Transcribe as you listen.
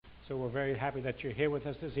So we're very happy that you're here with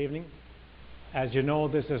us this evening. As you know,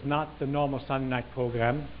 this is not the normal Sunday night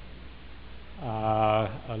program.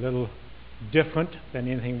 A little different than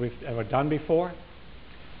anything we've ever done before.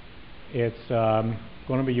 It's going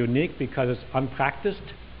to be unique because it's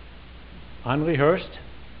unpracticed, unrehearsed.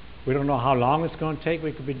 We don't know how long it's going to take.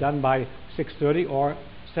 We could be done by 6:30 or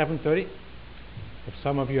 7:30. If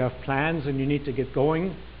some of you have plans and you need to get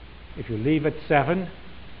going, if you leave at 7,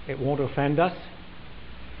 it won't offend us.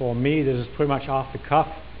 For me, this is pretty much off the cuff,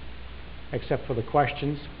 except for the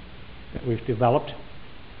questions that we've developed.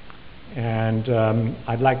 And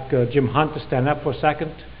I'd like Jim Hunt to stand up for a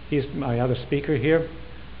second. He's my other speaker here.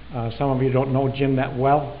 Some of you don't know Jim that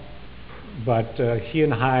well, but he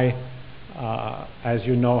and I, as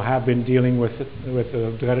you know, have been dealing with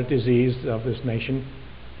the dreaded disease of this nation.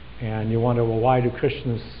 And you wonder, well, why do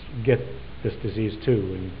Christians get this disease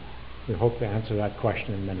too? And we hope to answer that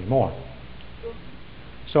question and many more.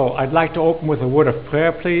 So I'd like to open with a word of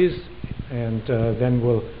prayer, please, and then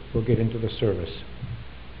we'll get into the service.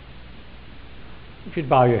 If you'd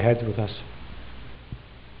bow your heads with us.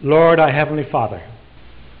 Lord, our Heavenly Father,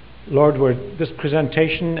 Lord, this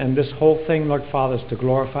presentation and this whole thing, Lord Father, is to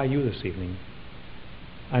glorify you this evening.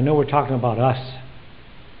 I know we're talking about us,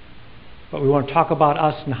 but we want to talk about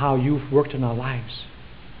us and how you've worked in our lives,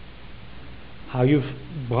 how you've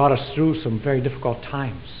brought us through some very difficult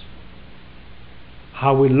times,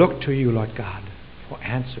 how we look to you, Lord God, for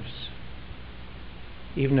answers,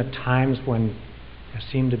 even at times when there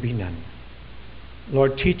seem to be none.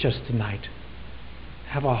 Lord, teach us tonight.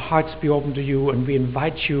 Have our hearts be open to you, and we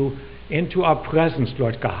invite you into our presence,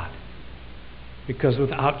 Lord God, because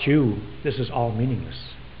without you, this is all meaningless.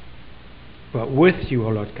 But with you, O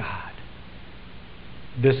Lord God,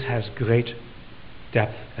 this has great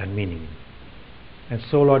depth and meaning. And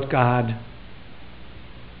so, Lord God,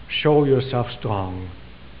 show yourself strong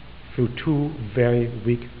through two very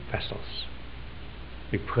weak vessels.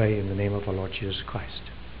 We pray in the name of our Lord Jesus Christ.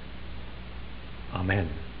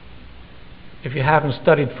 Amen. If you haven't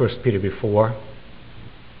studied 1 Peter before,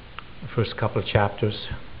 the first couple of chapters,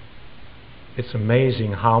 it's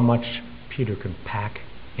amazing how much Peter can pack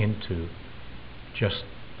into just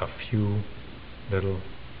a few little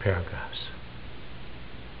paragraphs.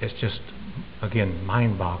 It's just, again,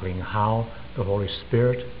 mind-boggling how the Holy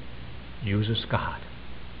Spirit uses God,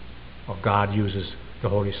 or God uses the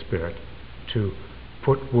Holy Spirit to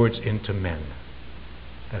put words into men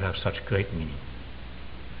that have such great meaning.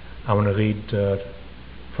 I want to read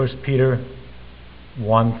 1 Peter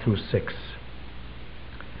 1 through 6.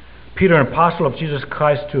 Peter, an apostle of Jesus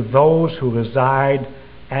Christ, to those who reside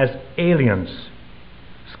as aliens,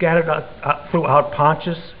 scattered throughout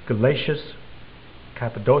Pontus, Galatia,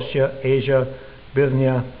 Cappadocia, Asia,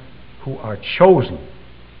 Bithynia, who are chosen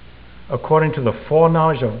according to the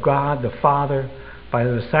foreknowledge of God the Father by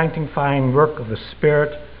the sanctifying work of the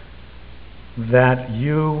Spirit, that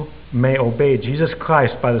you may obey Jesus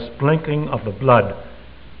Christ by the sprinkling of the blood.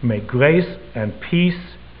 May grace and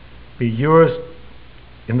peace be yours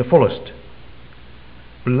in the fullest.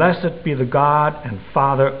 Blessed be the God and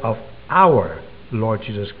Father of our Lord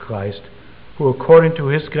Jesus Christ, who according to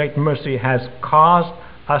his great mercy has caused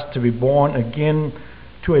us to be born again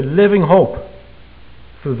to a living hope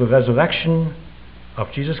through the resurrection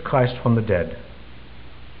of Jesus Christ from the dead,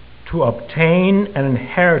 to obtain an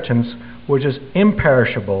inheritance which is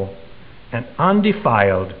imperishable and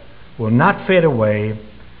undefiled, will not fade away,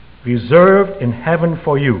 reserved in heaven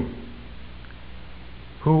for you,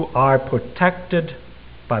 who are protected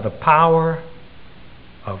by the power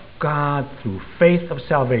of God through faith of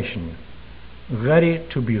salvation, ready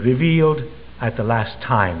to be revealed at the last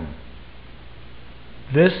time.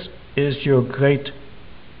 This is your great,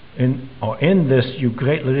 in this you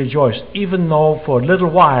greatly rejoice, even though for a little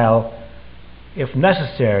while, if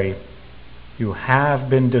necessary, you have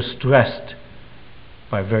been distressed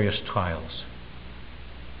by various trials.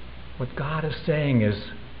 What God is saying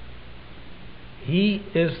is, He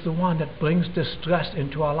is the one that brings distress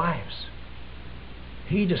into our lives.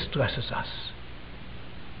 He distresses us.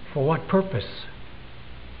 For what purpose?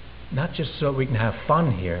 Not just so we can have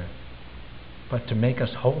fun here, but to make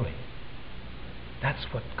us holy.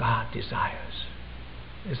 That's what God desires,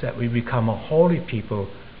 is that we become a holy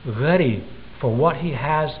people, ready for what He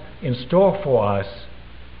has in store for us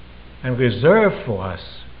and reserved for us,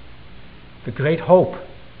 the great hope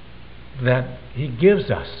that He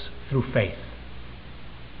gives us through faith.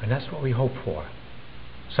 And that's what we hope for.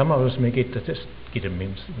 Some of us may get a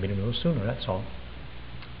little sooner, that's all.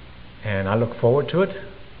 And I look forward to it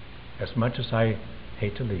as much as I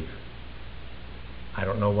hate to leave. I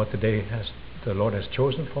don't know what the day the Lord has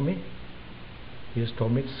chosen for me, He has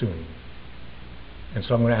told me it's soon. And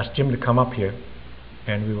so I'm going to ask Jim to come up here,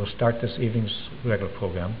 and we will start this evening's regular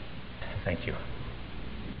program. Thank you.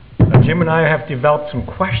 Now, Jim and I have developed some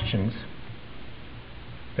questions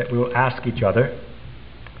that we will ask each other,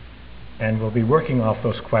 and we'll be working off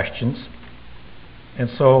those questions. And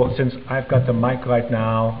so, since I've got the mic right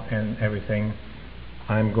now and everything,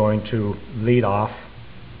 I'm going to lead off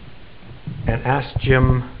and ask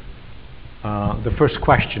Jim the first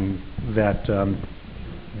question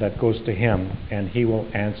that goes to him, and he will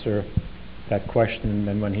answer that question, and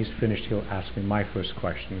then when he's finished, he'll ask me my first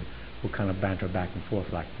question. We'll kind of banter back and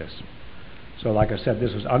forth like this. So like I said,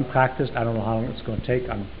 this was unpracticed. I don't know how long it's going to take.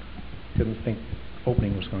 I didn't think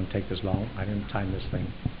opening was going to take this long. I didn't time this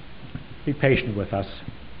thing. Be patient with us.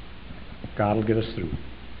 God will get us through.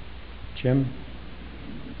 Jim,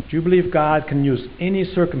 do you believe God can use any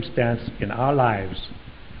circumstance in our lives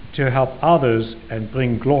to help others and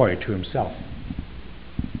bring glory to himself?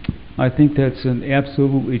 I think that's an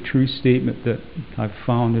absolutely true statement that I've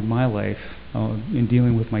found in my life in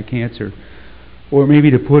dealing with my cancer. Or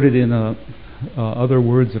maybe to put it in other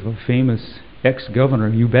words of a famous ex-governor,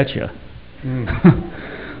 you betcha.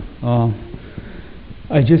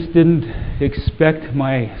 I just didn't expect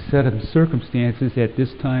my set of circumstances at this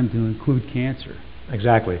time to include cancer.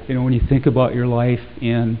 Exactly. You know, when you think about your life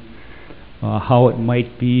and how it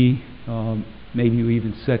might be, maybe you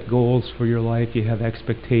even set goals for your life, you have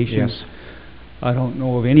expectations. Yes. I don't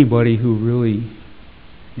know of anybody who really,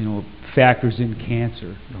 factors in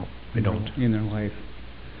cancer. No, they don't. In their life.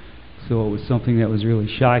 So it was something that was really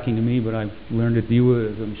shocking to me, but I've learned to deal with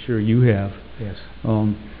it, as I'm sure you have. Yes.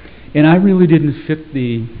 And I really didn't fit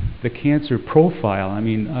the cancer profile. I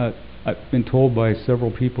mean, I've been told by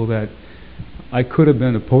several people that I could have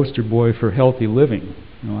been a poster boy for healthy living.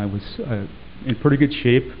 I was in pretty good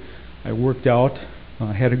shape. I worked out,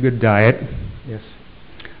 had a good diet. Yes.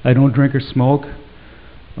 I don't drink or smoke.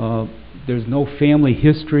 There's no family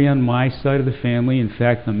history on my side of the family. In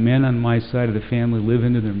fact, the men on my side of the family live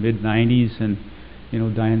into their mid-90s and,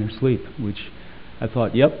 die in their sleep. Which I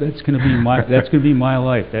thought, yep, that's going to be my my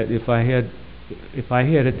life. That if I had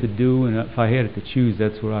it to do and if I had it to choose,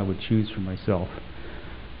 that's what I would choose for myself.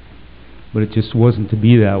 But it just wasn't to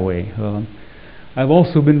be that way. I've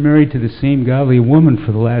also been married to the same godly woman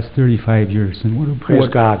for the last 35 years, and what a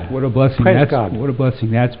blessing! What a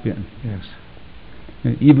blessing that's been. Yes.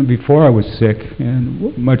 Even before I was sick,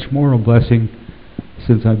 and much more a blessing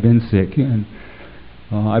since I've been sick. And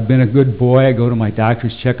I've been a good boy. I go to my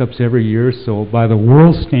doctor's checkups every year, so by the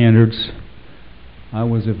world standards, I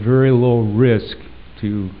was a very low risk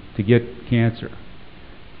to get cancer.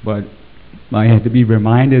 But I had to be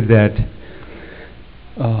reminded that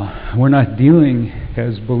we're not dealing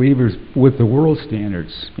as believers with the world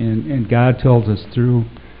standards. And God tells us through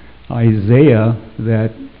Isaiah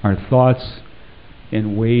that our thoughts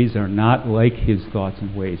and ways are not like His thoughts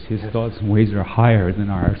and ways. His thoughts and ways are higher than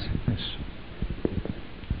ours. Yes.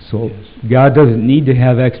 So God doesn't need to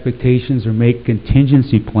have expectations or make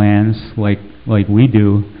contingency plans like we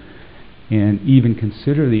do, and even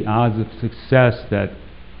consider the odds of success that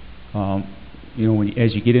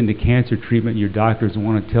as you get into cancer treatment, your doctors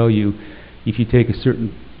want to tell you if you take a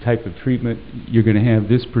certain type of treatment, you're going to have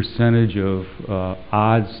this percentage of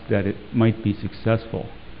odds that it might be successful.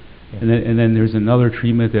 Yeah. And then there's another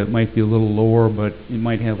treatment that might be a little lower, but it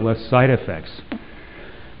might have less side effects.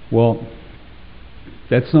 Well,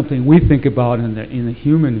 that's something we think about in the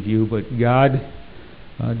human view, but God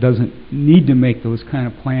doesn't need to make those kind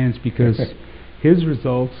of plans because His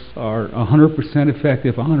results are 100%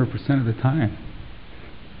 effective 100% of the time.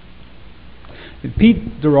 And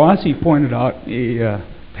Pete DeRossi pointed out a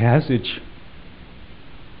passage,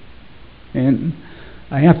 and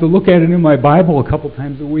I have to look at it in my Bible a couple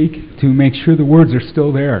times a week to make sure the words are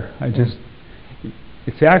still there.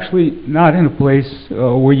 It's actually not in a place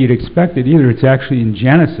where you'd expect it either. It's actually in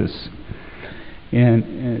Genesis.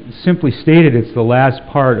 And simply stated, it's the last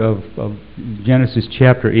part of Genesis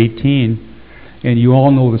chapter 18. And you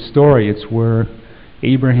all know the story. It's where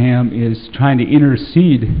Abraham is trying to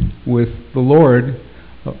intercede with the Lord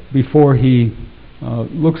before he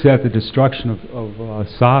looks at the destruction of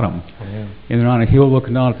Sodom. Oh, yeah. And they're on a hill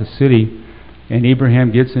looking down at the city, and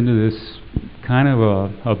Abraham gets into this kind of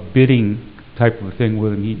a bidding type of a thing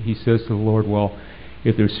with him. He says to the Lord, well,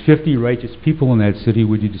 if there's 50 righteous people in that city,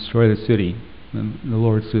 would you destroy the city? And the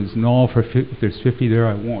Lord says, no, if there's 50 there,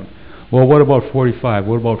 I won't. Well, what about 45?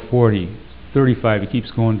 What about 40? 35? He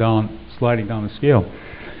keeps going down, sliding down the scale.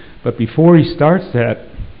 But before he starts that,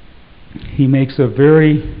 he makes a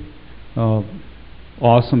very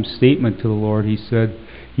awesome statement to the Lord. He says,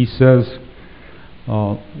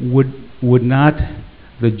 would would not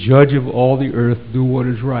the judge of all the earth do what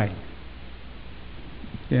is right?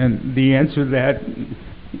 And the answer to that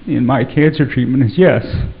in my cancer treatment is yes.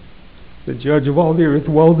 The judge of all the earth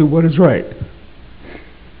will do what is right.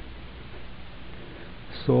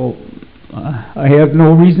 So I have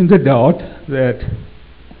no reason to doubt that.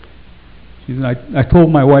 I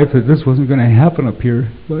told my wife that this wasn't going to happen up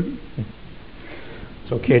here, but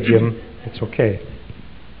it's okay, Jim. It's okay.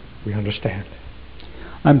 We understand.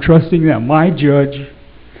 I'm trusting that my judge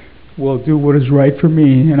will do what is right for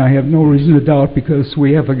me, and I have no reason to doubt because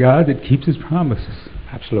we have a God that keeps His promises.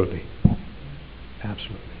 Absolutely.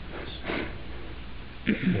 Absolutely.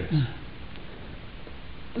 Yes.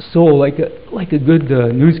 So, like a good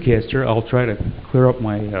newscaster, I'll try to clear up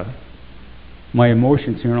my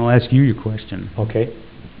emotions here, and I'll ask you your question. Okay. Do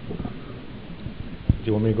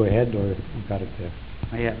you want me to go ahead, or you got it there?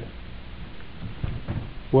 I have it.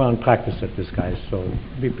 We're on practice at this, guys, so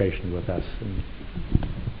be patient with us.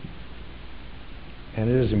 And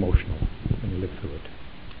it is emotional when you live through it.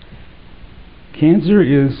 Cancer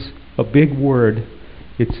is a big word.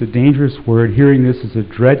 It's a dangerous word. Hearing this is a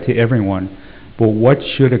dread to everyone. But what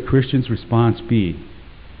should a Christian's response be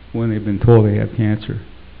when they've been told they have cancer?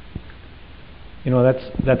 You know,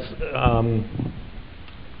 that's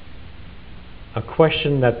a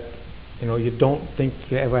question that, you know, you don't think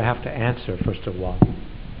you ever have to answer, first of all.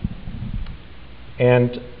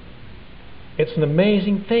 And it's an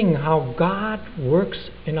amazing thing how God works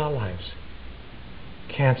in our lives.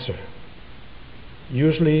 Cancer.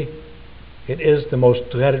 Usually it is the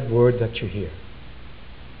most dreaded word that you hear.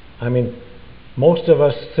 I mean, most of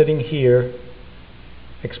us sitting here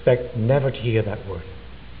expect never to hear that word.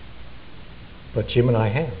 But Jim and I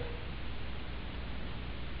have.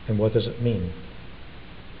 And what does it mean?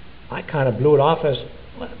 I kind of blew it off as,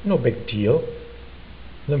 well, no big deal.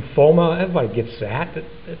 Lymphoma, everybody gets that.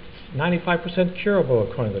 It's 95% curable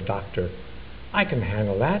according to the doctor. I can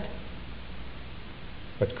handle that.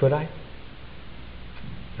 But could I?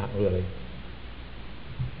 Not really.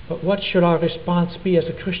 But what should our response be as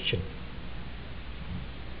a Christian?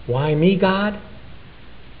 Why me, God?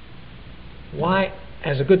 Why,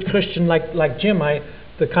 as a good Christian like Jim,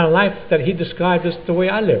 the kind of life that he described is the way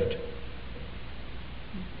I lived.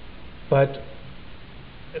 But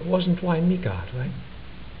it wasn't why me, God, right?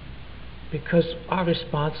 Because our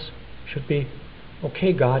response should be,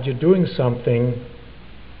 okay, God, you're doing something.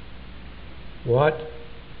 What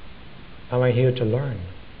am I here to learn?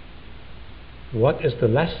 What is the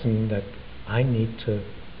lesson that I need to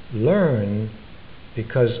learn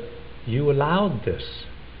because you allowed this?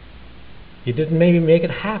 You didn't maybe make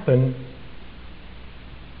it happen.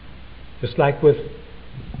 Just like with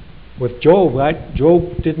Job, right?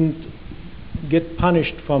 Job didn't get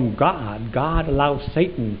punished from God. God allowed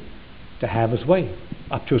Satan to have his way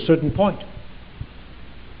up to a certain point.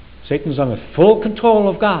 Satan's under full control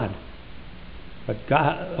of God. But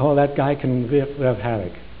God, that guy can have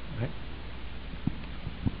havoc. Right?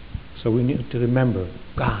 So we need to remember,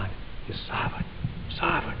 God is sovereign,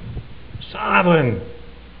 sovereign, sovereign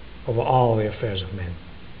over all the affairs of men.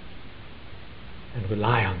 And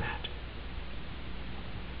rely on that.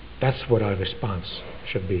 That's what our response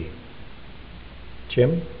should be.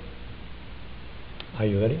 Jim, are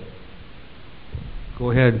you ready? Go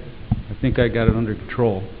ahead. I think I got it under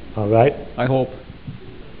control. All right. I hope.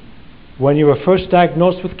 When you were first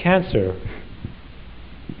diagnosed with cancer,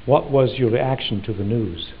 what was your reaction to the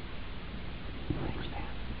news?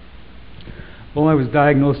 Well, I was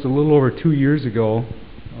diagnosed a little over 2 years ago,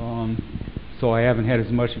 so I haven't had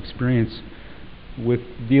as much experience with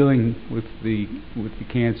dealing with the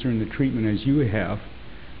cancer and the treatment as you have.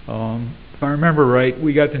 If I remember right,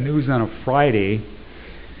 we got the news on a Friday,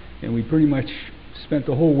 and we pretty much spent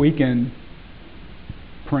the whole weekend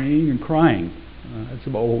praying and crying. That's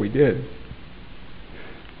about what we did.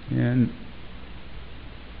 And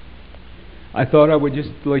I thought I would just,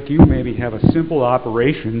 like you, maybe have a simple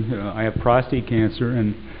operation. I have prostate cancer,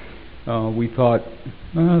 and we thought,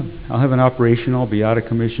 I'll have an operation, I'll be out of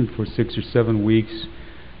commission for 6 or 7 weeks,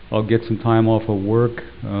 I'll get some time off of work,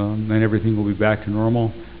 then everything will be back to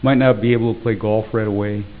normal. Might not be able to play golf right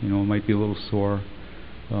away, might be a little sore.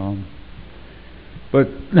 But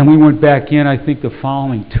then we went back in, I think the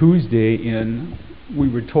following Tuesday, and we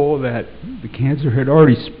were told that the cancer had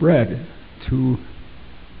already spread to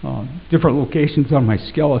different locations on my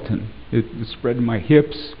skeleton. It spread to my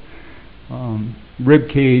hips, rib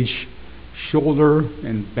cage, shoulder,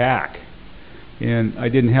 and back. And I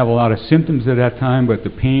didn't have a lot of symptoms at that time, but the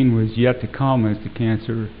pain was yet to come as the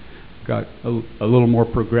cancer got a little more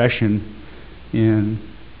progression. And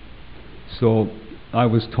so I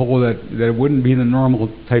was told that it wouldn't be the normal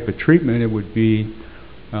type of treatment. It would be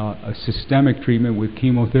a systemic treatment with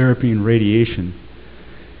chemotherapy and radiation.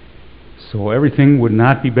 So everything would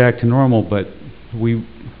not be back to normal, but we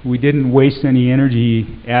didn't waste any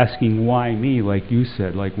energy asking why me, like you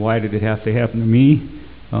said, like why did it have to happen to me?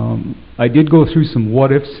 I did go through some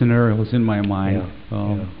what-if scenarios in my mind.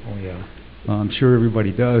 I'm sure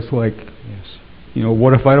everybody does, like,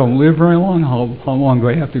 what if I don't live very long? How long do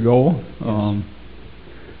I have to go?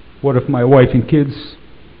 What if my wife and kids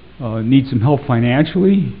need some help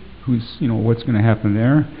financially? What's going to happen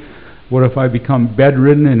there? What if I become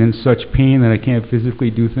bedridden and in such pain that I can't physically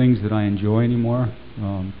do things that I enjoy anymore?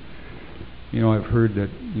 I've heard that,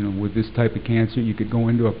 with this type of cancer, you could go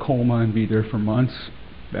into a coma and be there for months.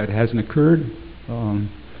 That hasn't occurred.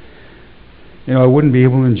 I wouldn't be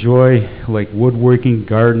able to enjoy, like, woodworking,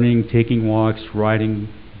 gardening, taking walks, riding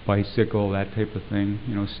bicycle, that type of thing,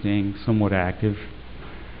 staying somewhat active.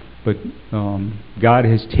 But God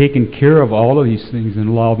has taken care of all of these things and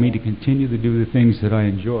allowed me to continue to do the things that I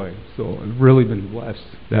enjoy. So I've really been blessed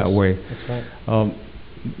that way. That's right.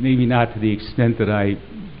 Maybe not to the extent that I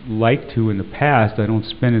like to in the past. I don't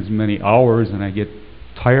spend as many hours, and I get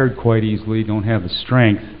tired quite easily, don't have the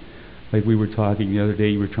strength. Like we were talking the other day,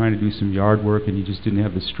 you were trying to do some yard work and you just didn't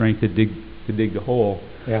have the strength to dig the hole.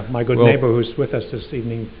 Yeah, my good neighbor who's with us this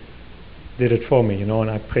evening did it for me, and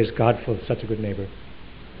I praise God for such a good neighbor.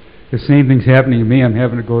 The same thing's happening to me. I'm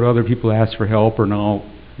having to go to other people to ask for help, or now,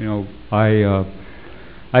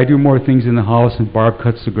 I do more things in the house, and Barb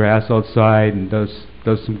cuts the grass outside and does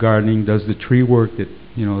some gardening, does the tree work that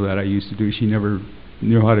I used to do. She never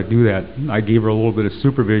knew how to do that. I gave her a little bit of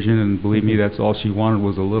supervision, and believe me, that's all she wanted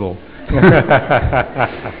was a little.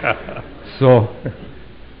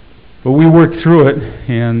 But we worked through it,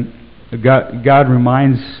 and God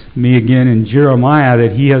reminds me again in Jeremiah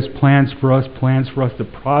that He has plans for us to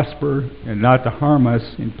prosper and not to harm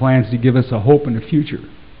us, and plans to give us a hope in the future.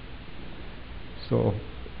 So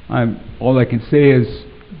all I can say is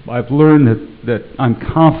I've learned that I'm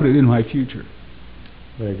confident in my future.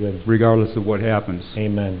 Very good. Regardless of what happens.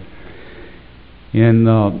 Amen. And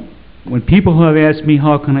when people have asked me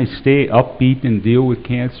how can I stay upbeat and deal with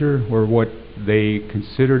cancer, or what they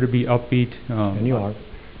consider to be upbeat, and you are,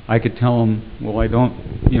 I could tell them, well, I don't,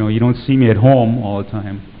 you don't see me at home all the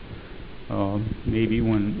time. Maybe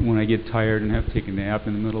when I get tired and have to take a nap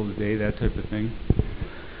in the middle of the day, that type of thing.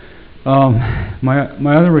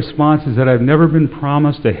 My other response is that I've never been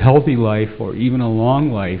promised a healthy life or even a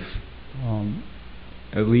long life,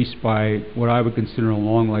 at least by what I would consider a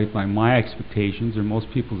long life by my expectations or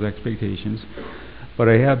most people's expectations, but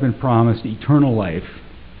I have been promised eternal life.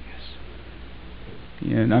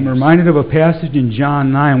 And I'm reminded of a passage in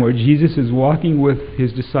John 9 where Jesus is walking with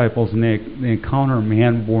His disciples, and they encounter a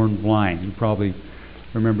man born blind. You probably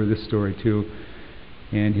remember this story too.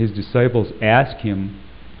 And His disciples ask Him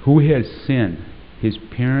who has sinned, His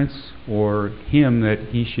parents or Him, that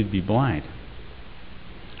he should be blind.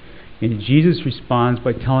 And Jesus responds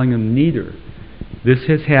by telling them neither. This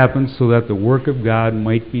has happened so that the work of God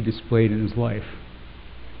might be displayed in His life.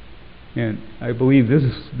 And I believe this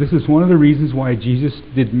is one of the reasons why Jesus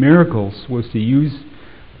did miracles, was to use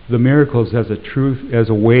the miracles as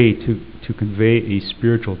a way to convey a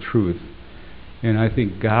spiritual truth. And I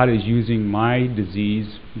think God is using my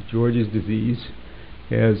disease, George's disease,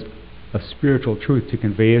 as a spiritual truth, to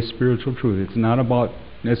convey a spiritual truth. It's not about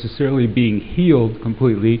necessarily being healed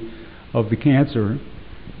completely of the cancer,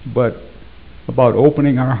 but about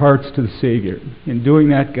opening our hearts to the Savior. In doing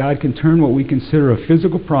that, God can turn what we consider a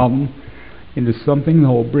physical problem into something that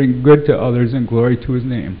will bring good to others and glory to His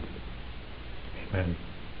name. Amen.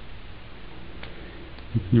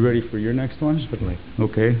 You ready for your next one? Certainly.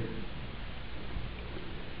 Okay.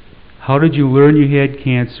 How did you learn you had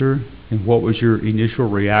cancer, and what was your initial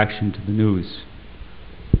reaction to the news?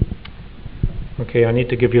 Okay, I need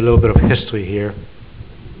to give you a little bit of history here.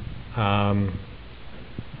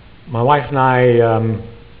 My wife and I,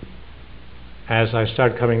 as I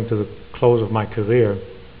started coming to the close of my career,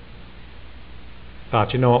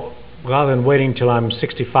 thought, rather than waiting till I'm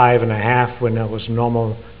 65 and a half when there was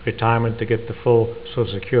normal retirement to get the full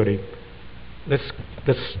Social Security, let's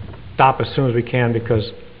stop as soon as we can,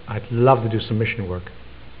 because I'd love to do some mission work.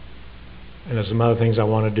 And there's some other things I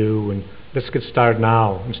want to do, and let's get started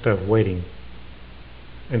now instead of waiting.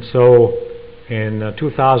 And so in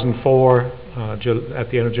 2004, at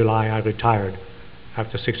the end of July, I retired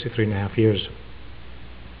after 63 and a half years.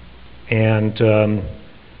 And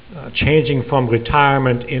changing from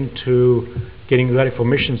retirement into getting ready for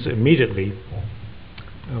missions immediately,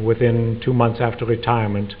 within 2 months after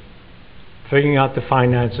retirement, figuring out the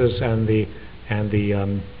finances and and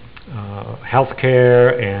the health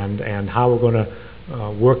care and how we're going to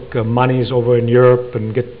work monies over in Europe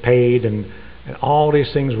and get paid, and all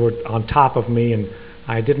these things were on top of me, and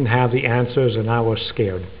I didn't have the answers, and I was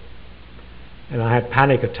scared. And I had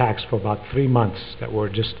panic attacks for about 3 months that were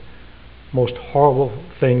just most horrible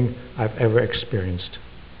thing I've ever experienced.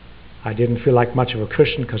 I didn't feel like much of a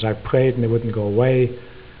Christian because I prayed and they wouldn't go away.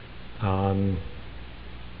 And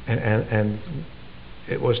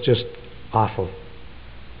it was just awful.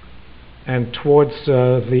 And towards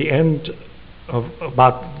the end of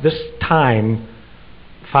about this time,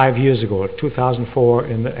 5 years ago, 2004,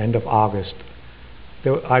 in the end of August,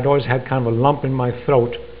 I'd always had kind of a lump in my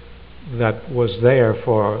throat that was there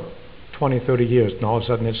for 20, 30 years, and all of a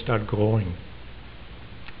sudden it started growing.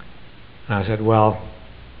 And I said, well,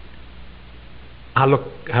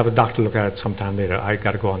 I'll have a doctor look at it sometime later. I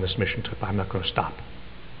got to go on this mission trip. I'm not going to stop.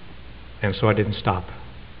 And so I didn't stop.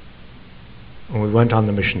 And we went on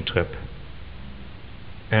the mission trip.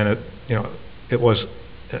 And it was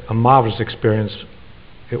a marvelous experience.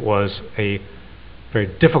 It was a very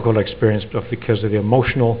difficult experience because of the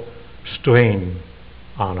emotional strain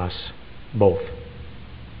on us both.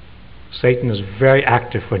 Satan is very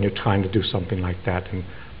active when you're trying to do something like that, and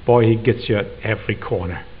boy, he gets you at every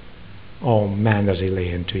corner. Oh man, does he lay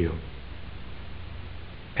into you.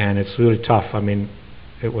 And it's really tough. I mean,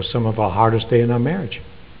 it was some of our hardest day in our marriage.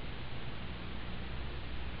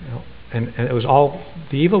 And it was all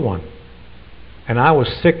the evil one. And I was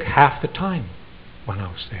sick half the time when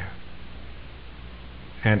I was there.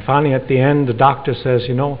 And finally at the end, the doctor says,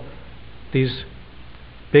 these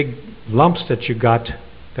big lumps that you got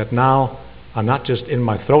that now are not just in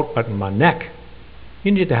my throat but in my neck,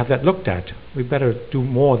 you need to have that looked at. We better do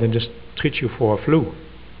more than just treat you for a flu.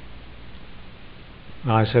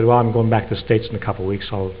 And I said, well, I'm going back to the States in a couple of weeks.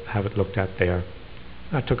 I'll have it looked at there.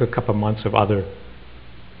 I took a couple of months of other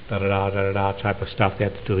type of stuff. They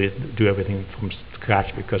had to do everything from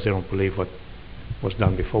scratch because they don't believe what was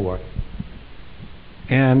done before.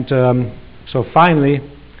 And so finally,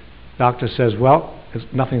 doctor says, well,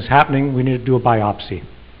 nothing's happening. We need to do a biopsy.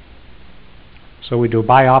 So we do a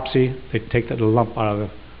biopsy. They take that little lump out of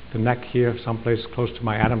the neck here, someplace close to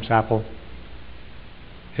my Adam's apple.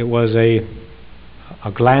 It was a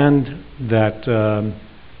gland that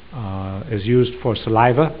is used for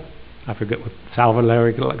saliva. I forget what,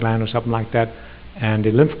 salivary gland or something like that. And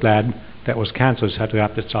the lymph gland that was cancerous had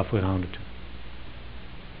wrapped itself around it.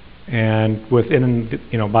 And within,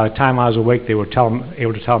 by the time I was awake, they were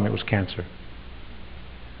able to tell me it was cancer.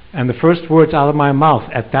 And the first words out of my mouth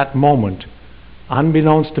at that moment,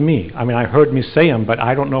 unbeknownst to me, I mean, I heard me say them, but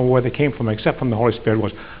I don't know where they came from, except from the Holy Spirit,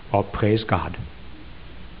 was, well, praise God.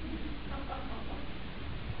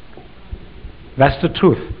 That's the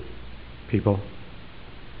truth, people.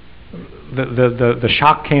 The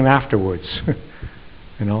shock came afterwards,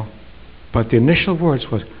 But the initial words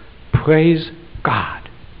was, praise God.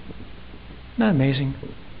 Isn't that amazing?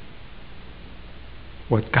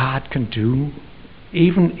 What God can do,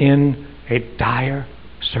 even in a dire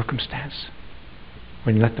circumstance,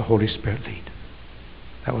 when you let the Holy Spirit lead.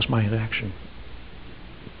 That was my reaction.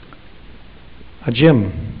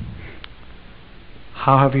 Jim,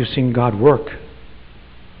 how have you seen God work,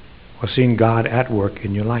 or seen God at work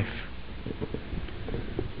in your life?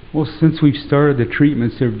 Well, since we've started the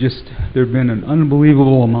treatments, there have been an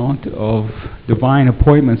unbelievable amount of divine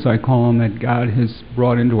appointments, I call them, that God has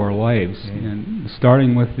brought into our lives. And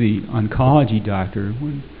starting with the oncology doctor,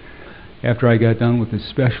 after I got done with the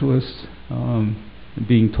specialist,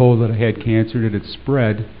 being told that I had cancer, that it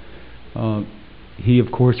spread, he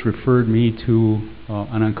of course referred me to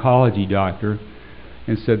an oncology doctor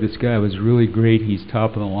and said this guy was really great, he's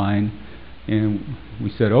top of the line. And we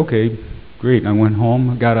said, okay, great. I went home,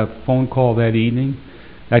 I got a phone call that evening.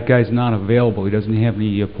 That guy's not available. He doesn't have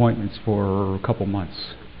any appointments for a couple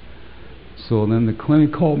months. So then the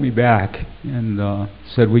clinic called me back and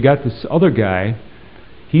said, we got this other guy.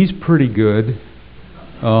 He's pretty good.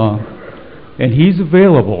 And he's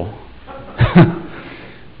available.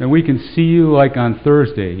 And we can see you like on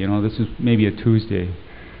Thursday. This is maybe a Tuesday.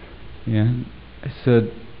 And I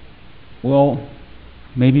said, well,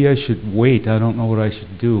 maybe I should wait. I don't know what I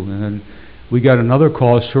should do. And then we got another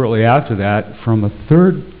call shortly after that from a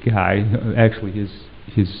third guy, actually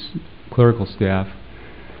his clerical staff,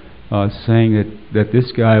 saying that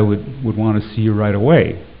this guy would want to see you right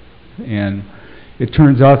away. And it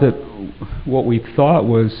turns out that what we thought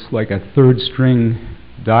was like a third string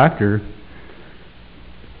doctor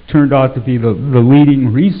turned out to be the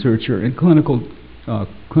leading researcher and clinical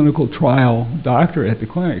trial doctor at the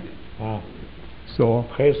clinic. Wow. So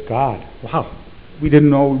praise God. Wow. we didn't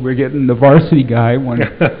know we were getting the varsity guy when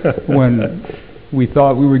we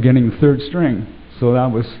thought we were getting the third string. So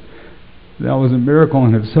that was a miracle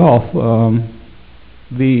in itself.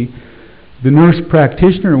 The nurse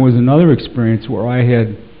practitioner was another experience where I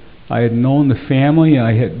had known the family.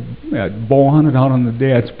 I had bow hunted out on the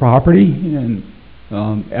dad's property, and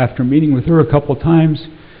after meeting with her a couple of times,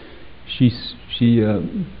 she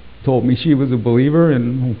told me she was a believer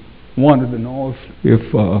and wanted to know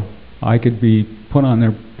if I could be put on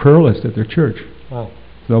their prayer list at their church. Wow.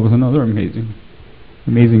 So that was another amazing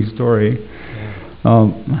story.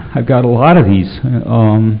 Yeah. I've got a lot of these.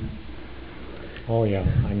 Oh yeah,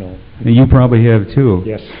 I know. You probably have too.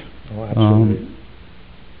 Yes. Oh, absolutely.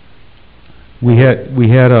 We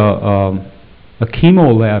had a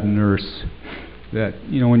chemo lab nurse that,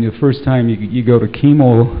 when the first time you go to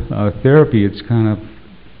chemo therapy, it's kind of,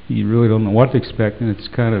 you really don't know what to expect, and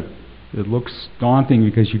it looks daunting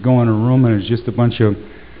because you go in a room and it's just a bunch of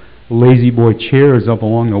lazy boy chairs up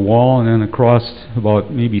along the wall, and then across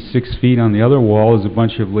about maybe 6 feet on the other wall is a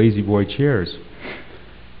bunch of lazy boy chairs.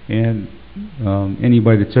 And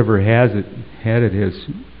anybody that's ever had it has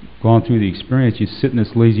gone through the experience. You sit in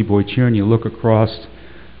this lazy boy chair and you look across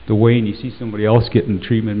the way and you see somebody else getting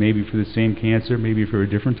treatment, maybe for the same cancer, maybe for a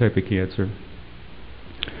different type of cancer.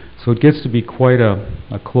 So it gets to be quite a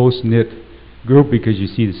close-knit group because you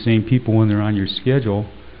see the same people when they're on your schedule.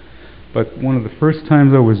 But one of the first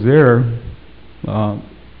times I was there,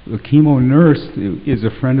 the chemo nurse is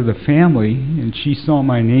a friend of the family, and she saw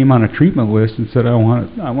my name on a treatment list and said, I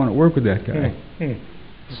want to work with that guy.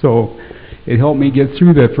 So it helped me get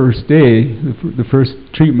through that first day, the first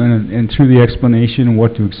treatment, and through the explanation and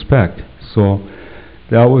what to expect. So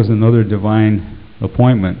that was another divine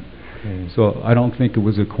appointment. So I don't think it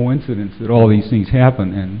was a coincidence that all these things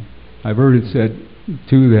happen. And I've heard it said,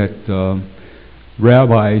 too, that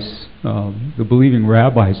rabbis, the believing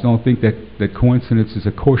rabbis, don't think that coincidence is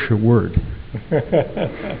a kosher word.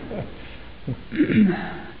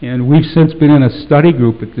 And we've since been in a study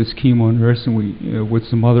group at this chemo nurse, and we, with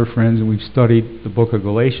some other friends, and we've studied the book of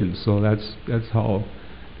Galatians. So that's how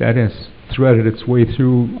that has threaded its way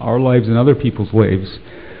through our lives and other people's lives.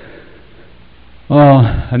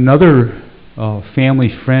 Another family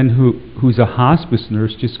friend who's a hospice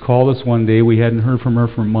nurse just called us one day. We hadn't heard from her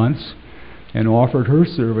for months, and offered her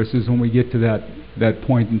services when we get to that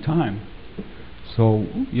point in time. So,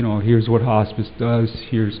 here's what hospice does.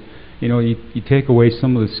 Here's, you take away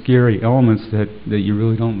some of the scary elements that you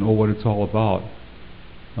really don't know what it's all about.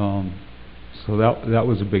 So that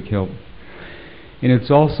was a big help. And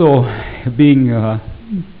it's also being,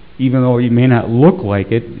 even though you may not look like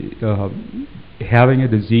it, having a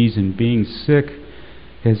disease and being sick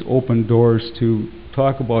has opened doors to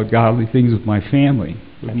talk about godly things with my family,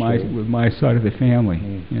 with my side of the family.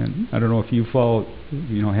 And I don't know if you followed,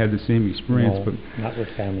 had the same experience, but not with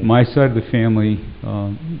family. My side of the family,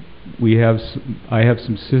 I have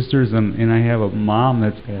some sisters, and I have a mom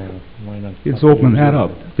that's. Why not? It's opened that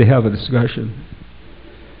up to have a discussion.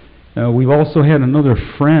 We've also had another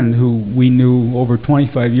friend who we knew over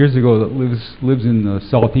 25 years ago that lives in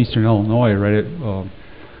southeastern Illinois, right at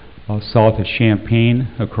south of Champaign,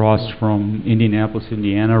 across from Indianapolis,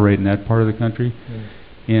 Indiana, right in that part of the country.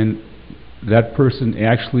 And that person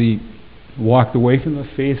actually walked away from the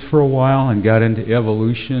faith for a while and got into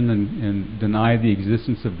evolution and denied the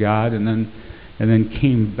existence of God, and then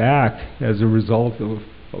came back as a result of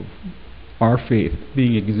our faith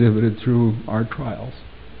being exhibited through our trials.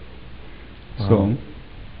 Wow.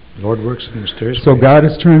 So, Lord works in mysterious ways. So God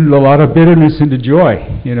has turned a lot of bitterness into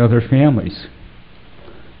joy in other families.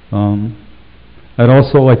 I'd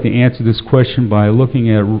also like to answer this question by looking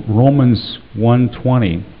at Romans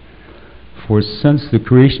 1:20. For since the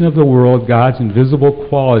creation of the world, God's invisible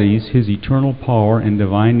qualities, His eternal power and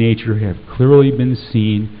divine nature have clearly been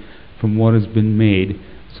seen from what has been made,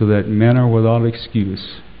 so that men are without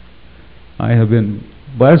excuse. I have been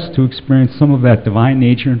blessed to experience some of that divine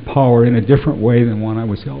nature and power in a different way than when I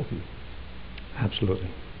was healthy. Absolutely.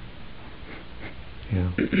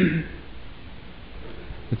 Yeah.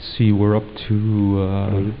 Let's see, we're up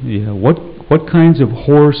to, what kinds of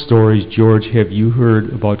horror stories, George, have you heard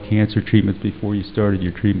about cancer treatments before you started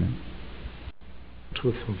your treatment?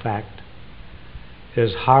 Truth and fact.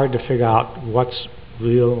 It's hard to figure out what's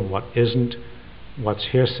real and what isn't, what's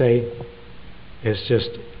hearsay. It's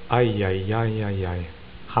just,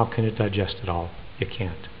 how can you digest it all? You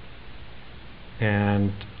can't.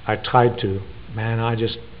 And I tried to. I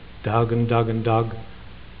just dug and dug and dug.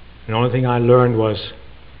 And the only thing I learned was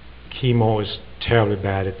chemo is terribly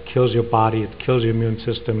bad. It kills your body, it kills your immune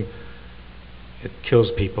system, it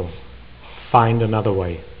kills people. Find another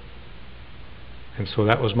way. And so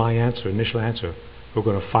that was my answer, initial answer. We're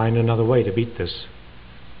going to find another way to beat this.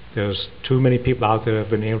 There's too many people out there that have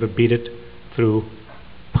been able to beat it through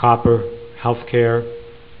proper health care,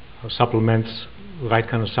 supplements, right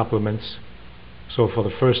kind of supplements. So for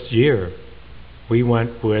the first year, we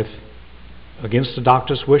went with, against the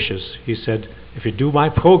doctor's wishes. He said, if you do my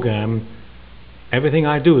program, everything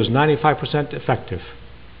I do is 95% effective.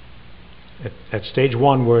 At stage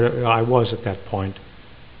 1, where I was at that point,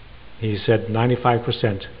 he said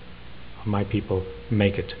 95% of my people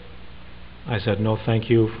make it. I said, no thank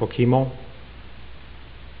you for chemo,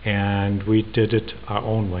 and we did it our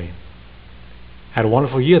own way. Had a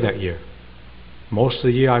wonderful year that year. Most of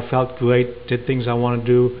the year I felt great, did things I wanted to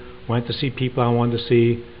do, went to see people I wanted to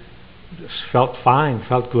see, felt fine,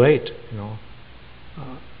 felt great, you know.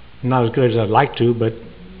 Not as good as I'd like to, but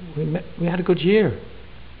we had a good year.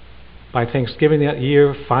 By Thanksgiving that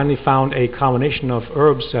year, finally found a combination of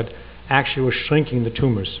herbs that actually was shrinking the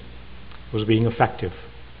tumors, was being effective.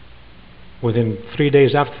 Within 3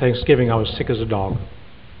 days after Thanksgiving, I was sick as a dog,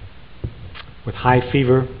 with high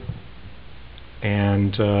fever,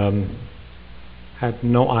 and had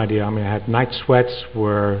no idea. I mean, I had night sweats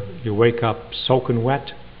where you wake up soaking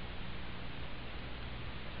wet.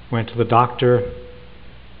 Went to the doctor.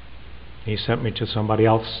 He sent me to somebody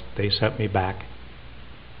else. They sent me back.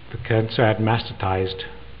 The cancer had metastasized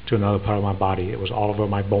to another part of my body. It was all over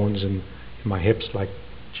my bones and in my hips, like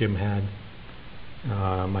Jim had,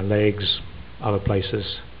 my legs, other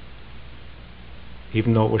places.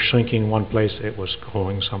 Even though it was shrinking in one place, it was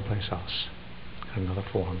growing someplace else, another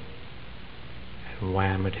form. And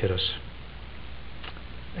wham, it hit us.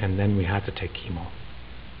 And then we had to take chemo.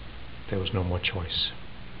 There was no more choice.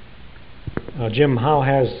 Jim, how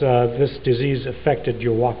has this disease affected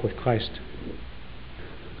your walk with Christ?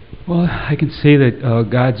 Well, I can say that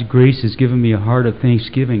God's grace has given me a heart of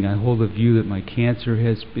thanksgiving. I hold the view that my cancer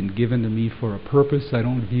has been given to me for a purpose. I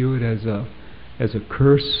don't view it as a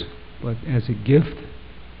curse, but as a gift.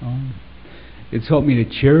 It's helped me to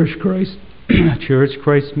cherish Christ, cherish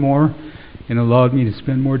Christ more, and allowed me to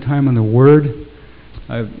spend more time on the Word.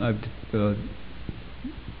 I've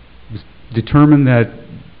determined that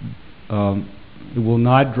it will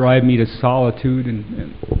not drive me to solitude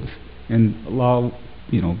and allow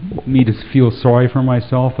me to feel sorry for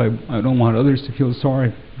myself. I don't want others to feel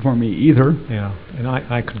sorry for me either. Yeah, and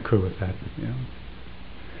I concur with that. Yeah.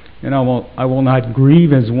 And I will not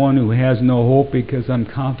grieve as one who has no hope, because I'm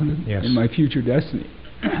confident in my future destiny.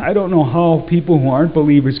 I don't know how people who aren't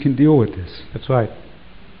believers can deal with this. That's right.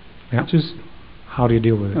 Yeah. Just how do you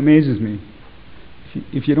deal with it? Amazes me.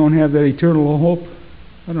 If you don't have that eternal hope,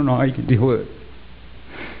 I don't know how you can deal with it.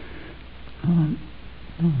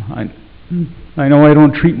 I know I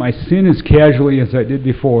don't treat my sin as casually as I did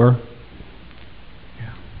before.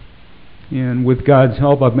 Yeah. And with God's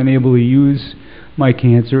help, I've been able to use my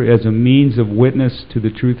cancer as a means of witness to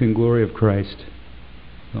the truth and glory of Christ.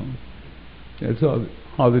 So that's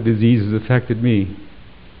how the disease has affected me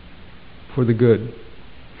for the good.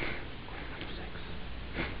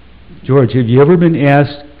 George, have you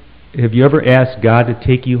ever asked God to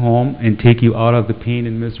take you home and take you out of the pain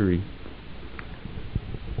and misery?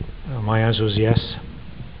 My answer is yes.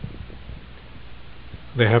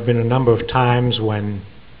 There have been a number of times when,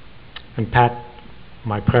 and Pat,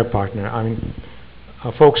 my prayer partner,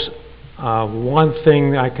 folks, one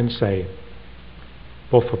thing I can say,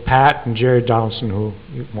 both for Pat and Jerry Downson, who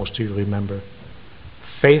most of you remember,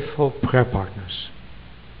 faithful prayer partners,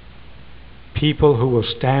 people who will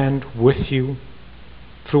stand with you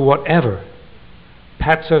through whatever.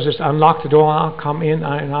 Pat says, just unlock the door, I'll come in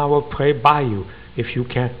and I will pray by you if you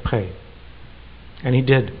can't pray. And he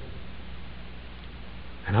did.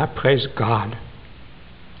 And I praise God.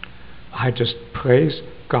 I just praise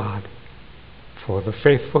God for the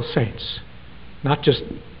faithful saints, not just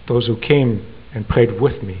those who came and prayed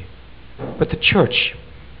with me, but the church.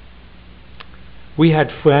 We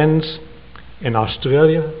had friends in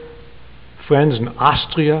Australia, friends in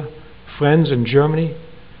Austria, friends in Germany,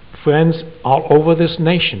 friends all over this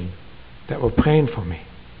nation that were praying for me.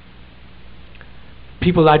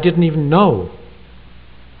 People I didn't even know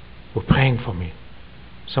were praying for me.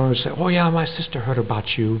 Someone would say, oh yeah, my sister heard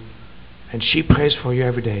about you and she prays for you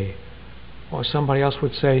every day. Or somebody else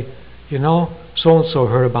would say, so-and-so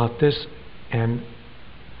heard about this and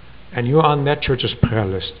you're on that church's prayer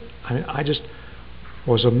list. I just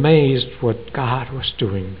was amazed what God was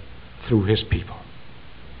doing through His people.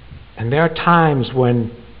 And there are times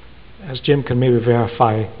when, as Jim can maybe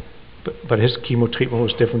verify, but his chemo treatment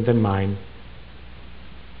was different than mine.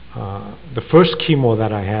 The first chemo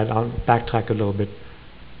that I had, I'll backtrack a little bit.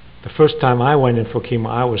 The first time I went in for chemo,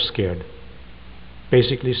 I was scared.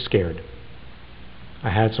 basically scared. I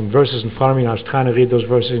had some verses in front of me, and I was trying to read those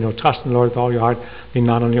verses. Trust in the Lord with all your heart, lean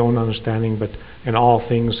not on your own understanding, but in all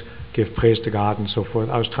things give praise to God, and so forth.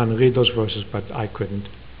 I was trying to read those verses, but I couldn't.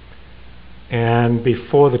 And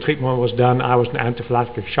before the treatment was done, I was in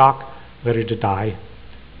anaphylactic shock, ready to die.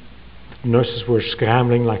 The nurses were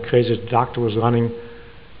scrambling like crazy. The doctor was running.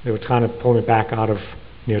 They were trying to pull me back out of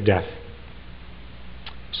near death.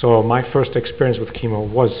 So my first experience with chemo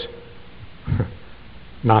was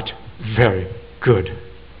not very good.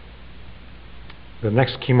 The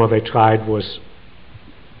next chemo they tried was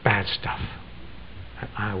bad stuff. And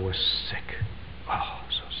I was sick. Oh,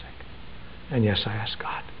 so sick. And yes, I asked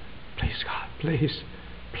God, please, God, please,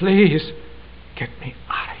 please get me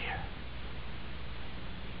out of here.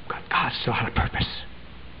 But God still had a purpose.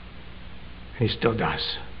 And He still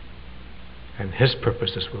does. And His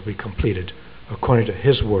purposes will be completed according to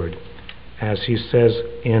His word. As He says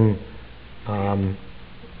in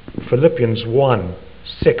Philippians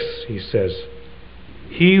 1:6, He says,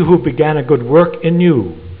 He who began a good work in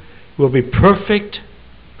you will be perfect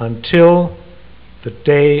until the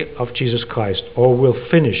day of Jesus Christ, or will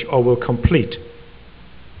finish, or will complete.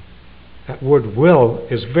 That word will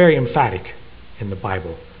is very emphatic in the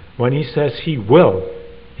Bible. When He says He will.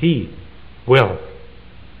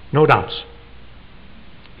 No doubts.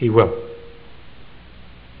 He will.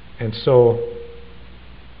 And so,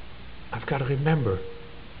 I've got to remember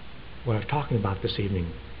what I'm talking about this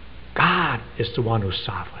evening. God is the one who's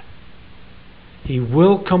sovereign. He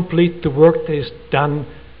will complete the work that is done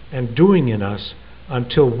and doing in us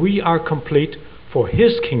until we are complete for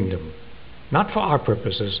His kingdom. Not for our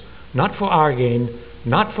purposes, not for our gain,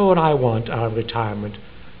 not for what I want out of retirement,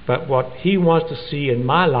 but what He wants to see in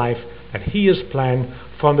my life that He has planned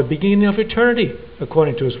from the beginning of eternity,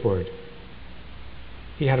 according to His word.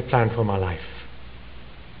 He had a plan for my life.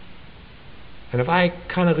 And if I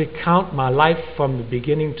kind of recount my life from the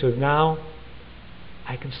beginning to now,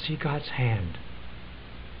 I can see God's hand.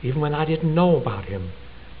 Even when I didn't know about Him,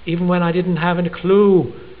 even when I didn't have any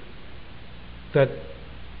clue that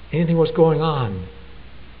anything was going on,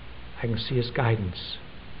 I can see His guidance.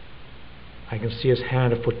 I can see His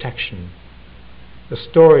hand of protection. The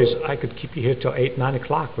stories, I could keep you here till 8, 9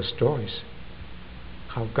 o'clock with stories.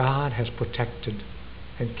 How God has protected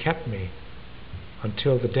and kept me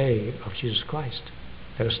until the day of Jesus Christ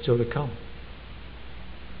that is still to come.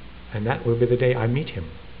 And that will be the day I meet Him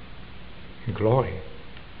in glory.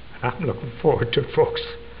 And I'm looking forward to it, folks.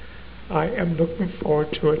 I am looking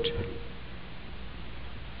forward to it.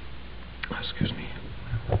 Excuse me.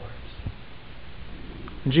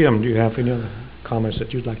 Jim, do you have any other comments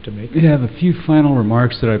that you'd like to make? I have a few final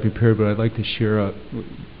remarks that I prepared, but I'd like to share.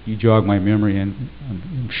 You jog my memory, and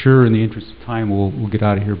I'm sure in the interest of time we'll get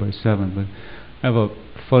out of here by 7. But I have a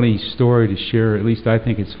funny story to share. At least I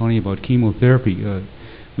think it's funny about chemotherapy.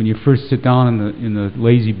 When you first sit down in the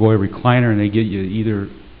lazy boy recliner, and they get you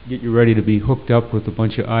ready to be hooked up with a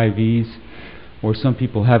bunch of IVs, or some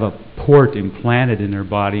people have a port implanted in their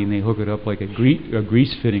body and they hook it up like a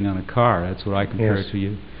grease fitting on a car. That's what I compare it to.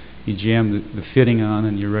 You jam the fitting on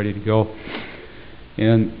and you're ready to go.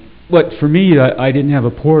 But for me, I didn't have a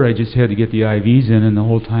port. I just had to get the IVs in, and the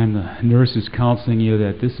whole time the nurse is counseling you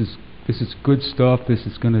that this is good stuff. This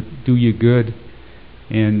is going to do you good.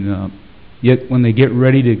 And yet when they get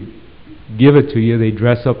ready to give it to you, they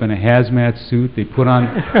dress up in a hazmat suit. They put on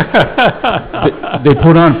they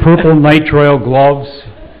put on purple nitrile gloves.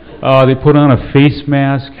 They put on a face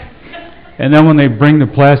mask, and then when they bring the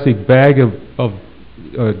plastic bag of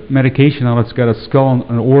medication out, it's got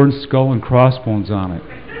an orange skull and crossbones on it.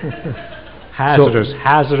 hazardous.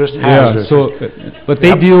 Yeah. But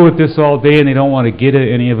they deal with this all day, and they don't want to get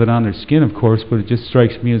any of it on their skin, of course. But it just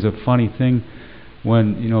strikes me as a funny thing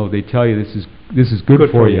when they tell you this is good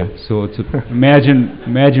for you. So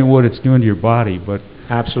imagine what it's doing to your body. But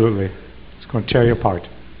absolutely, it's going to tear you apart.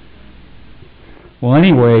 Well,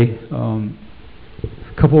 anyway,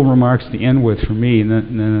 a couple of remarks to end with for me, and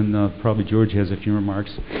then probably George has a few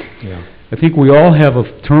remarks. Yeah. I think we all have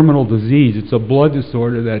a terminal disease. It's a blood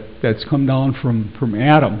disorder that's come down from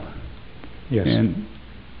Adam. Yes. And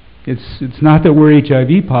it's not that we're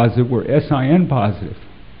HIV positive, we're SIN positive.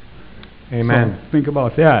 Amen. So think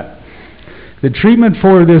about that. The treatment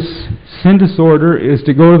for this sin disorder is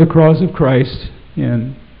to go to the cross of Christ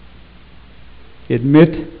and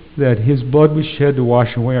admit that His blood was shed to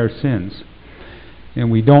wash away our sins. And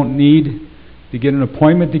we don't need to get an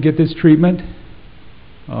appointment to get this treatment.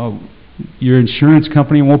 Your insurance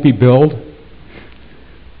company won't be billed.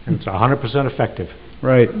 And it's 100% effective.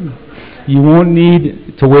 Right. You won't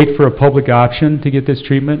need to wait for a public option to get this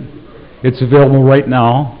treatment. It's available right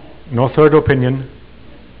now. No third opinion.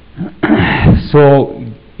 So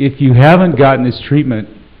if you haven't gotten this treatment,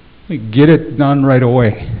 get it done right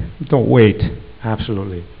away. Don't wait.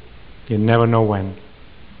 Absolutely. You never know when,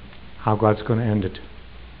 how God's going to end it.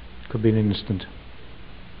 Could be an instant.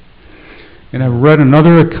 And I read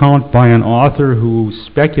another account by an author who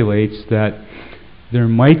speculates that there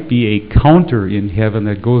might be a counter in heaven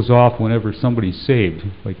that goes off whenever somebody's saved.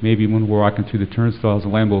 Like maybe when we're walking through the turnstiles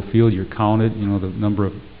of Lambeau Field, you're counted, the number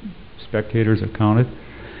of spectators are counted.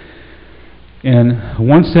 And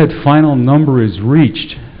once that final number is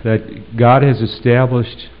reached, that God has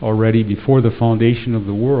established already before the foundation of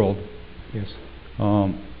the world, yes,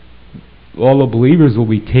 all the believers will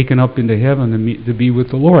be taken up into heaven to be with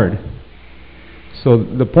the Lord. So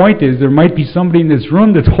the point is, there might be somebody in this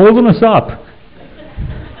room that's holding us up.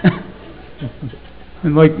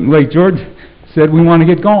 And like George said, we want to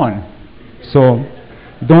get going. So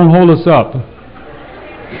don't hold us up.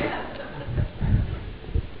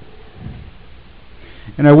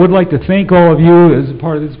 And I would like to thank all of you as a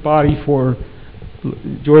part of this body for,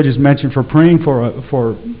 George has mentioned, for praying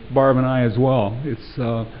for Barb and I as well.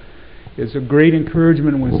 It's a great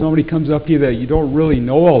encouragement when somebody comes up to you that you don't really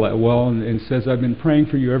know all that well and says, "I've been praying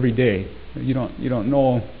for you every day." You don't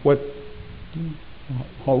know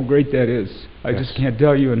how great that is. I just can't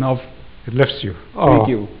tell you enough. It lifts you. Thank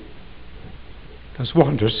you. Does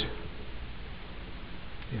wonders.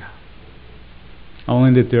 Yeah. I'll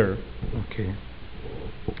end it there. Okay.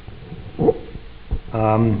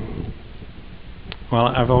 Well,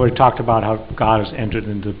 I've already talked about how God has entered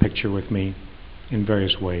into the picture with me in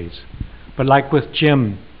various ways. But like with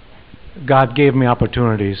Jim, God gave me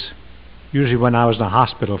opportunities, usually when I was in a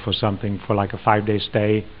hospital for something, for like a 5-day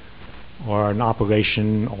stay, or an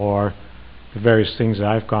operation, or the various things that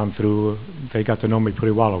I've gone through. They got to know me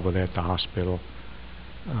pretty well over there at the hospital.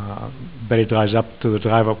 Betty drives up to the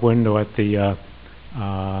drive-up window at the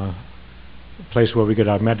place where we get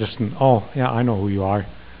our medicine. "Oh, yeah, I know who you are."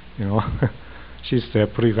 She's there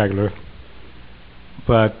pretty regular.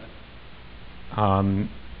 But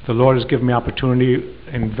the Lord has given me opportunity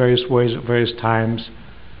in various ways at various times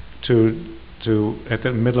to at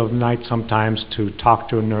the middle of the night sometimes to talk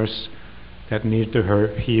to a nurse that needed to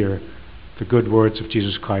hear the good words of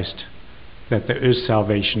Jesus Christ, that there is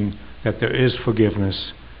salvation, that there is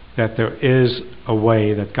forgiveness, that there is a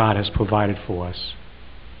way that God has provided for us.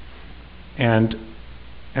 And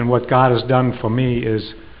what God has done for me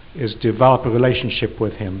is develop a relationship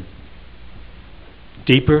with Him,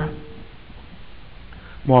 deeper,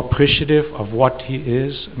 more appreciative of what He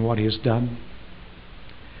is and what He has done.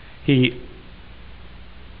 He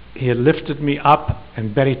had lifted me up,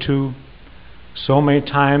 and Betty too, so many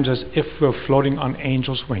times as if we're floating on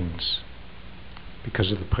angels' wings because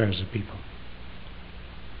of the prayers of people.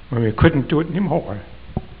 When we couldn't do it anymore,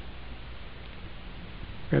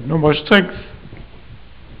 we had no more strength,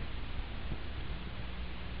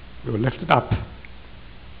 we were lifted up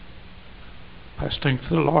by the strength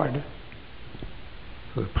of the Lord,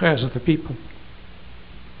 for the prayers of the people.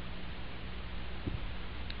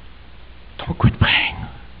 Don't quit praying.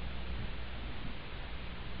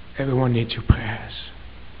 Everyone needs your prayers.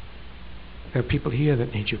 There are people here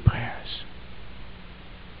that need your prayers.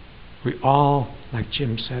 We all, like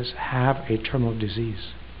Jim says, have a terminal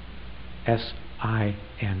disease.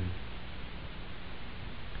 S-I-N.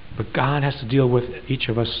 But God has to deal with each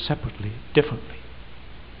of us separately, differently,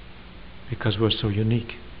 because we're so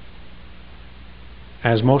unique.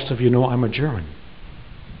 As most of you know, I'm a German.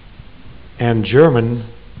 And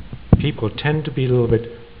German people tend to be a little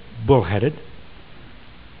bit bullheaded,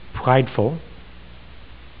 prideful,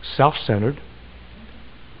 self-centered,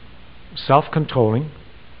 self-controlling,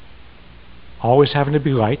 always having to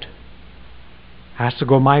be right, has to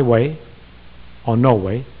go my way or no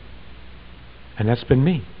way. And that's been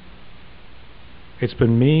me. It's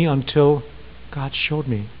been me until God showed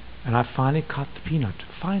me, and I finally caught the peanut.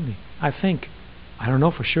 Finally, I think. I don't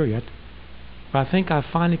know for sure yet, but I think I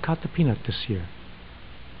finally caught the peanut this year.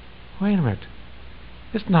 Wait a minute.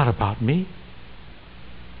 It's not about me.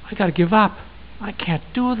 I got to give up. I can't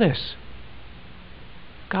do this.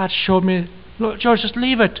 God showed me, look, George, just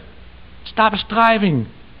leave it. Stop striving.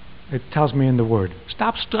 It tells me in the Word.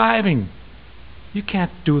 Stop striving. You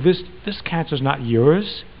can't do this. This cancer's not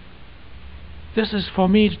yours. This is for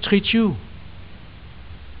me to treat you.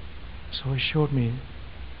 So He showed me,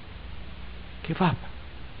 give up.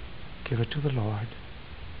 Give it to the Lord.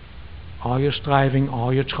 All your striving,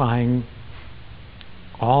 all your trying,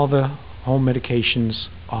 all the home medications,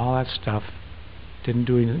 all that stuff didn't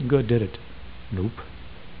do anything good, did it? Nope.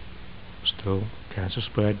 Still, cancer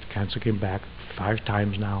spread, cancer came back 5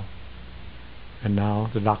 times now. And now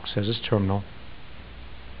the doc says it's terminal.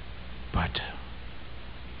 But,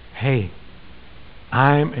 hey,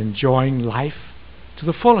 I'm enjoying life to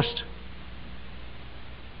the fullest,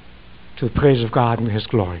 to the praise of God and His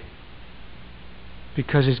glory,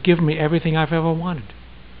 because He's given me everything I've ever wanted.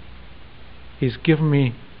 He's given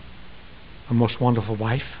me a most wonderful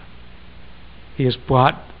wife. He has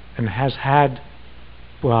brought and has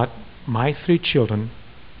brought my 3 children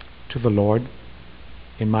to the Lord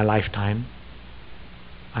in my lifetime.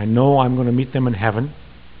 I know I'm going to meet them in heaven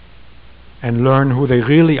and learn who they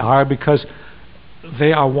really are, because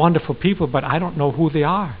they are wonderful people, but I don't know who they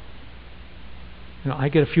are. I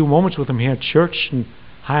get a few moments with them here at church, and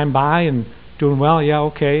hi and bye, and doing well, yeah,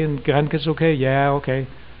 okay, and grandkids okay, yeah, okay,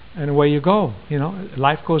 and away you go.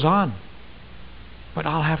 Life goes on. But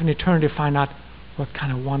I'll have an eternity to find out what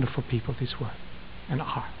kind of wonderful people these were and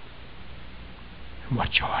are, and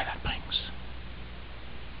what joy that brings,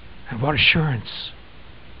 and what assurance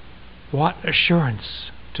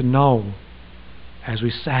to know, as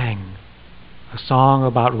we sang a song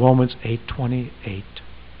about Romans 8:28.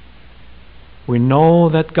 We know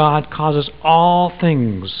that God causes all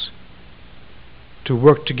things to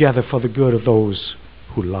work together for the good of those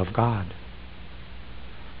who love God,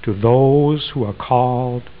 to those who are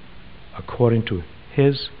called according to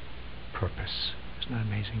His purpose. Isn't that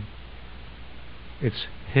amazing? It's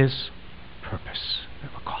His purpose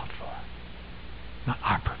that we're called for, not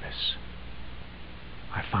our purpose.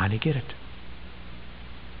 I finally get it.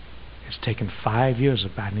 It's taken 5 years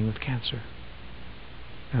of battling with cancer.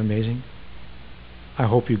 Isn't that amazing? I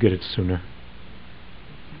hope you get it sooner.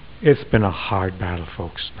 It's been a hard battle,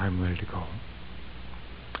 folks. I'm ready to go.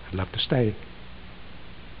 I'd love to stay.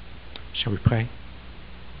 Shall we pray?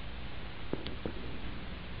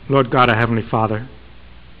 Lord God, our Heavenly Father,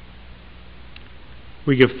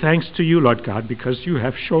 we give thanks to you, Lord God, because you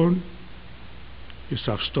have shown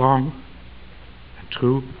yourself strong and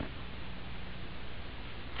true.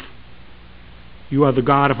 You are the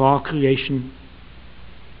God of all creation.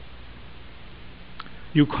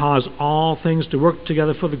 You cause all things to work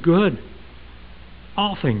together for the good.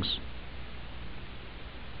 All things.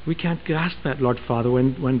 We can't grasp that, Lord Father.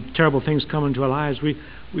 When terrible things come into our lives, we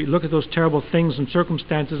look at those terrible things and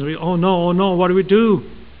circumstances and we, oh no, what do we do?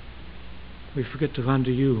 We forget to run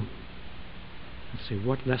to you and say,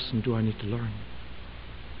 what lesson do I need to learn?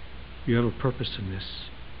 You have a purpose in this.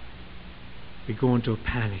 We go into a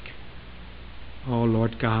panic. Oh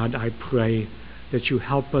Lord God, I pray that you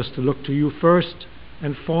help us to look to you first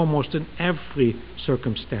and foremost in every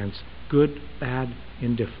circumstance, good, bad,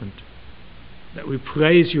 indifferent. That we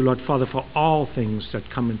praise you, Lord Father, for all things that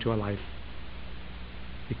come into our life,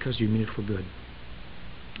 because you mean it for good.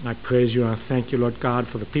 I praise you and I thank you, Lord God,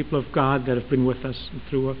 for the people of God that have been with us and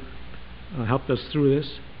through, helped us through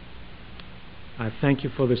this. I thank you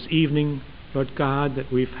for this evening, Lord God,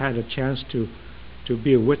 that we've had a chance to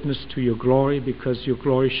be a witness to your glory, because your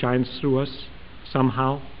glory shines through us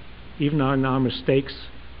somehow, even in our mistakes,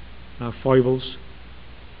 our foibles,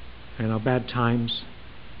 and our bad times,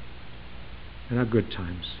 and our good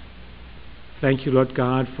times. Thank you, Lord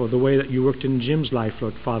God, for the way that you worked in Jim's life,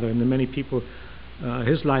 Lord Father, and the many people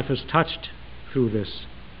his life has touched through this.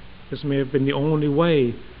 This may have been the only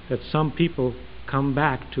way that some people come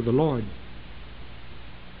back to the Lord.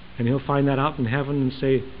 And he'll find that out in heaven and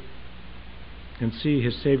say, and see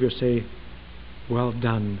his Savior say, well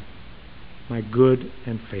done, my good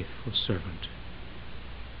and faithful servant.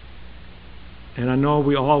 And I know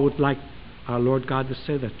we all would like our Lord God to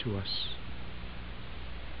say that to us.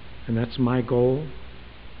 And that's my goal.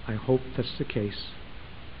 I hope that's the case.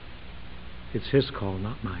 It's his call,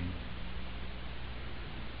 not mine.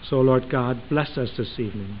 So, Lord God, bless us this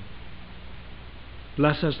evening.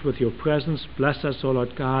 Bless us with your presence. Bless us, O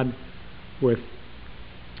Lord God, with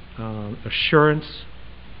assurance.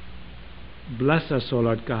 Bless us, O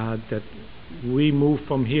Lord God, that we move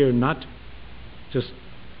from here not just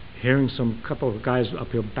hearing some couple of guys up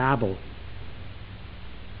here babble,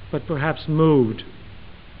 but perhaps moved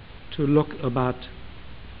to look about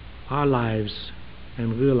our lives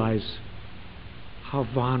and realize how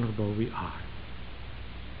vulnerable we are,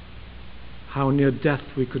 how near death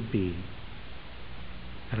we could be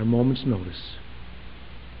at a moment's notice.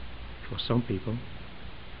 For some people,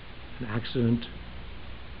 an accident,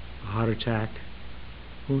 a heart attack,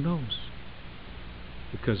 who knows?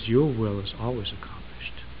 Because your will is always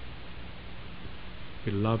accomplished.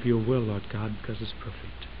 We love your will, Lord God, because it's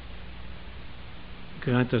perfect.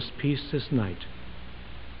 Grant us peace this night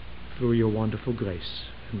through your wonderful grace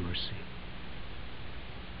and mercy.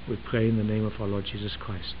 We pray in the name of our Lord Jesus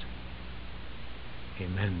Christ.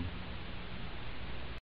 Amen.